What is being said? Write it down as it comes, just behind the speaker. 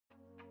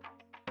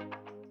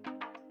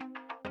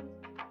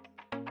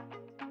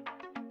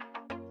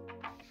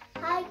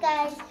Hi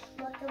guys,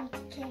 welcome to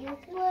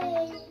Kaylen's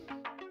Way.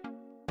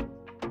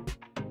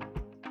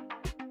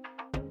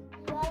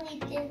 Diwali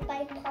is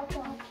by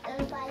Papa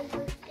and by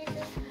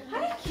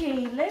Hi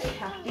Kaylen,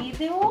 happy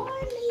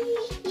Diwali!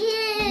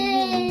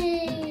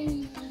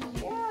 Yay!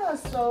 Yeah,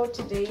 so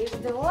today is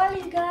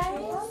Diwali,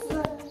 guys.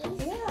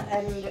 Yeah,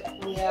 and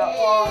we are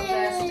all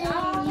dressed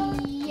up.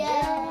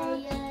 Yeah.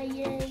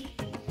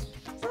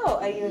 So,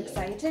 are you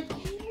excited,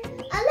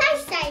 Kaylen? I'm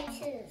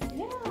excited.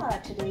 Yeah,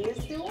 today is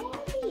Diwali.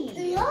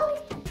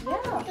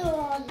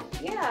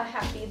 Yeah,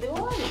 happy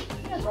Diwali.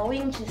 We are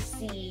going to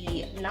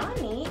see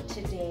Nani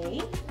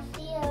today.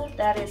 Yeah.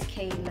 That is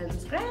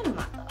Kaylen's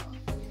grandmother.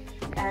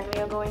 And we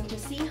are going to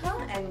see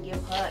her and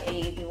give her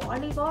a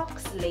Diwali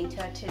box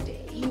later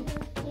today.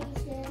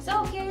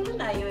 So,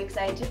 Kaylen, are you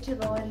excited to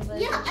go and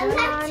visit your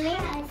Nani?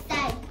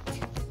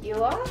 Excited.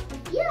 You are?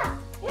 Yeah.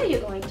 Yeah,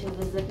 you're going to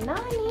visit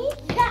Nani.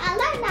 Yeah, I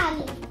like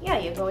Nani. Yeah,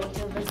 you're going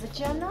to visit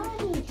your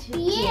Nani today.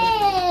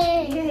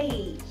 Yay!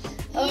 Yay!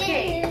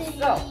 Okay,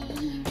 so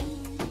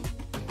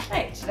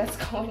right, let's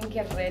go and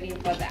get ready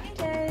for that.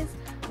 Guys,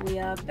 we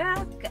are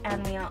back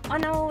and we are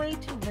on our way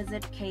to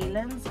visit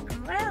Kaylen's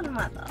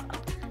grandmother,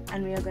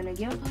 and we are gonna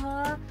give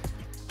her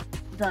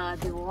the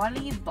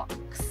Diwali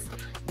box.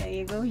 There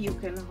you go. You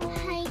can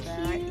hold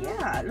that. You.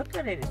 Yeah, look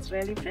at it. It's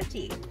really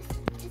pretty.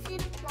 Is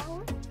it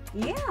flower?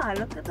 Yeah,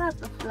 look at that.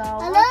 The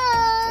flower.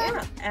 Hello.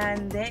 Yeah,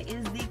 and there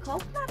is the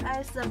coconut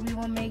ice that we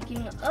were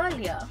making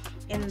earlier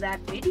in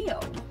that video.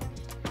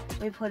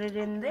 We put it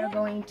in there. We're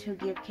going to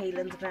give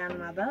Kaylen's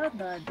grandmother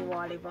the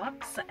Diwali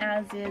box,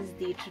 as is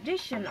the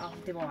tradition of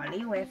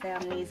Diwali, where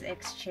families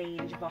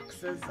exchange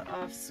boxes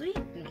of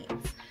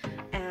sweetmeats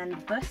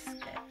and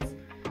biscuits.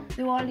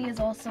 Diwali is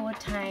also a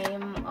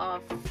time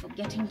of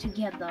getting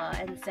together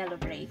and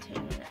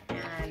celebrating,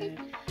 and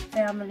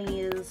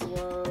families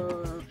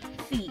will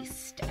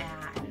feast,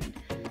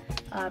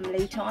 and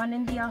later on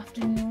in the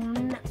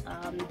afternoon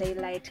they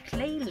light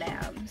clay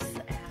lamps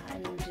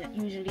and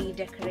usually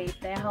decorate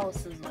their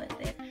houses with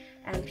it,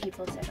 and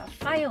people set off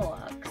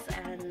fireworks,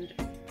 and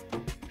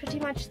pretty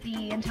much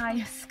the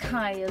entire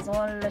sky is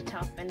all lit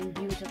up and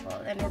beautiful,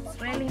 and it's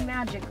really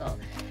magical,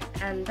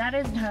 and that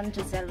is done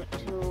to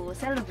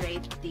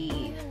celebrate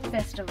the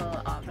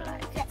festival of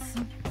lights.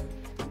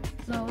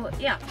 So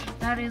yeah,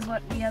 that is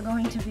what we are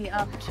going to be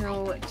up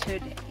to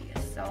today.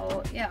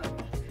 So yeah,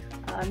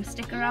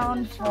 stick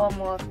around for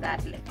more of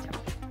that later.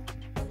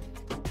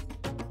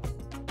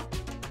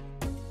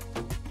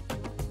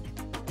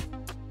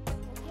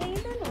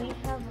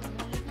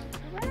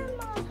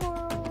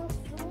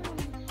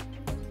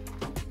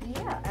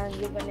 And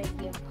you're gonna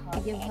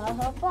give her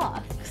her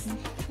box.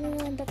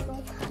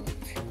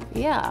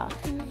 Yeah.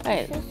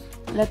 Right.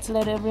 Let's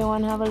let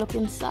everyone have a look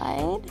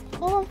inside. I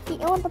want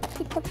to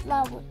pick the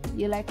flower.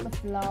 You like the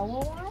flower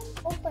one?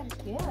 Open.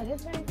 Yeah,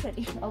 it's very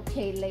pretty.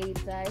 Okay,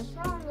 later, I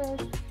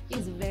promise.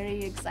 He's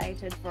very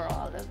excited for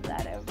all of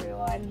that,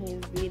 everyone.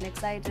 He's been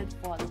excited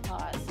for the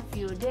past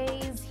few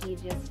days.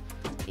 He's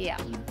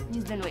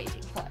been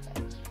waiting for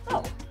them.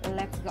 So,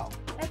 let's go.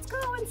 Let's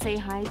go and say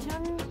hi to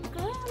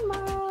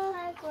Grandma.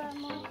 Hi,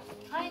 Grandma.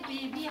 Hi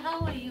baby, how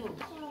are you?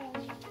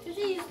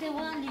 Today is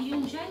Diwali, you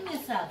enjoying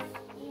yourself?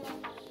 Yeah.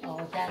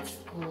 Oh, that's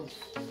good.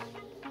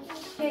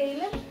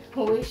 Kaylen,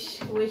 wish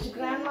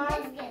Grandma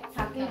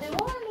happy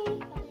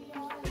Diwali.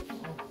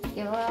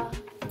 Give her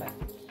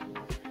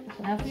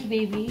Happy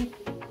baby.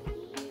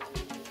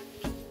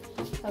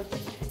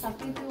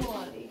 happy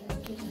Diwali.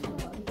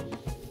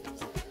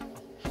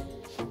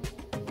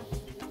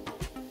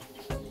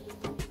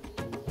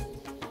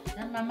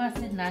 And Mama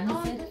said, Nani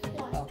said,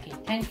 okay,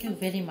 thank you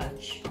very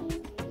much.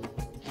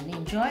 And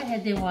enjoy her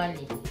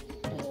Diwali.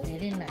 It was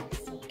very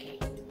nice. Okay.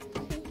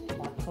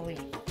 Walk away.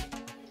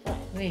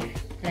 Wave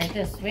like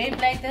this. Wave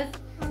like this.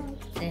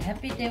 Say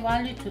happy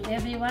Diwali to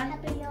everyone.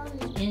 Happy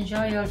Diwali.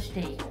 Enjoy your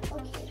stay.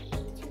 Okay.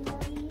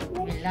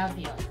 We love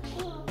you.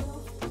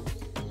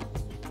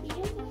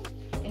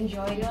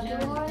 Enjoy your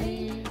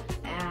Diwali,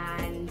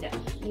 and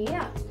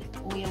yeah,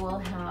 we will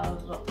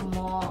have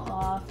more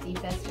of the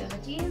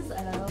festivities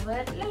a little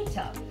bit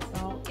later.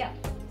 So yeah,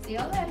 see you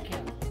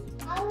later.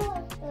 I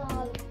want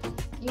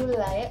You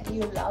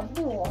love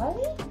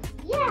Diwali?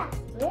 Yeah.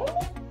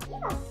 Really?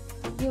 Yeah.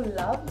 You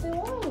love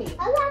Diwali?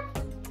 I like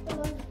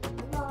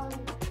Diwali.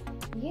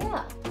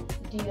 Yeah.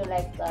 Do you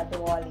like the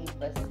Diwali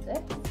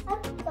biscuits? I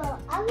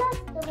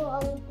like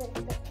Diwali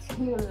biscuits.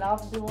 You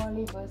love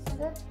Diwali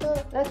biscuits?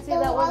 Let's see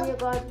that one you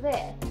got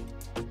there.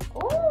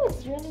 Oh,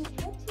 it's really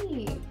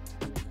pretty.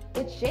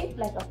 It's shaped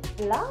like a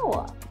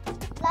flower.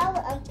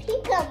 Flower and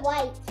pink and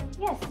white.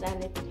 Yes,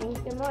 and it's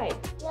pink and white.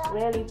 Yeah.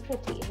 Really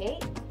pretty, hey?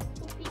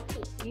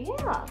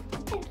 Yeah.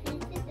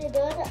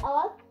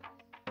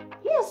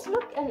 Yes,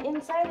 look, and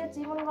inside it's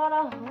even got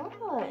a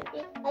heart.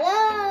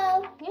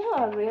 Hello.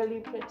 Yeah,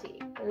 really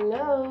pretty.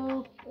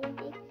 Hello.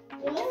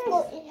 Let's go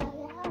in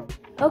our house.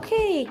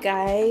 Okay,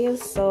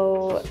 guys,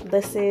 so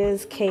this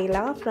is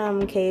Kayla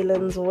from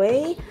Kaylen's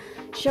Way,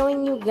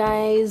 showing you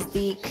guys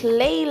the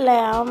clay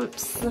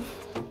lamps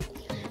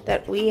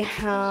that we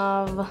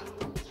have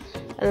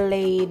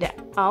laid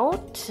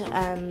out,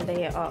 and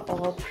they are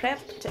all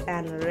prepped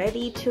and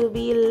ready to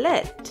be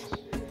lit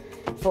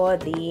for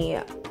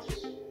the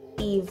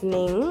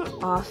evening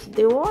of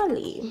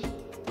Diwali.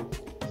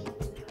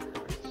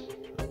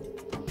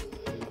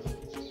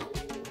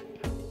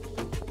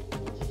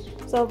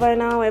 So by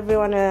now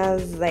everyone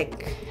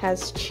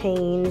has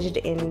changed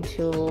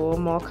into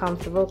more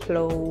comfortable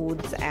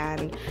clothes,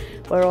 and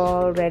we're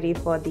all ready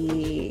for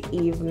the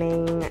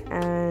evening,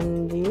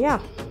 and yeah.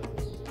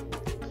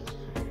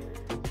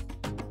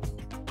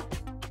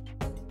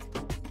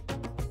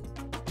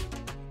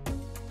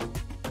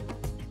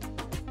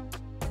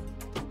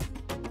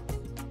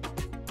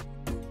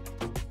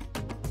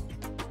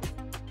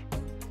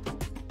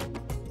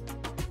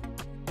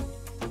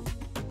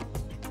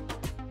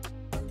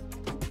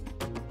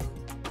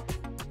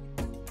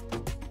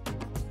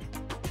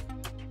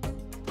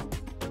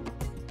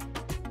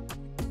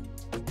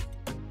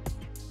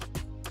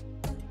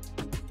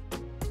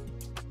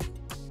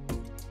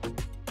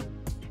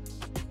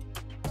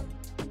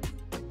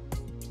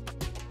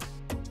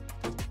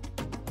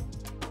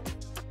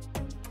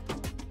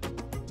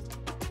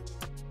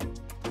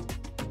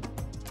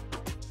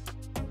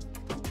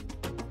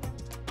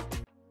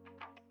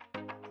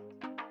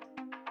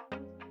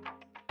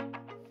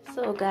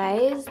 So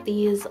guys,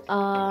 these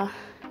are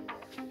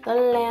the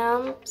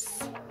lamps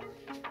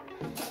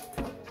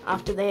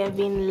after they have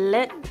been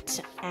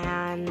lit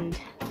and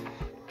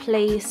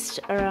placed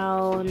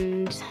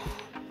around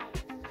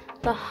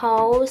the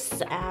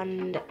house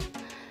and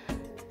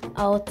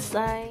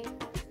outside,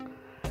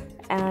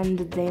 and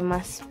they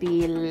must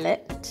be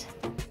lit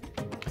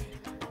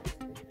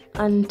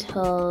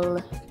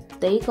until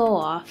they go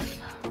off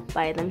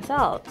by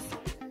themselves.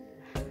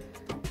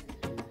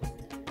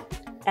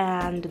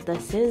 And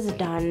this is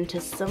done to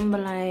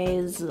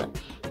symbolize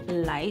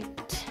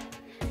light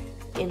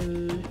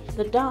in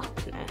the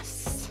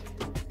darkness.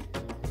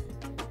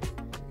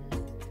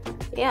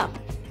 Yeah.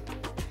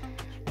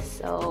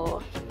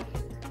 So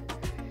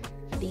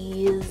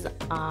these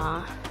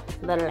are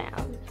the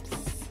lamps.